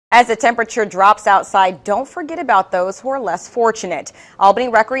As the temperature drops outside, don't forget about those who are less fortunate. Albany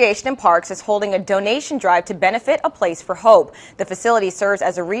Recreation and Parks is holding a donation drive to benefit A Place for Hope. The facility serves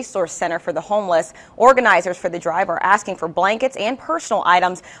as a resource center for the homeless. Organizers for the drive are asking for blankets and personal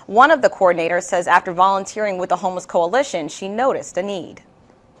items. One of the coordinators says after volunteering with the Homeless Coalition, she noticed a need.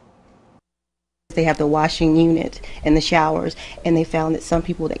 They have the washing unit and the showers, and they found that some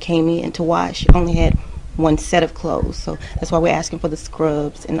people that came in to wash only had one set of clothes, so that's why we're asking for the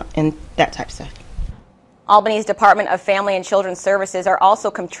scrubs and that type of stuff. Albany's Department of Family and Children's Services are also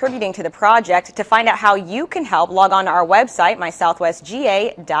contributing to the project. To find out how you can help, log on to our website,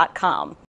 mysouthwestga.com.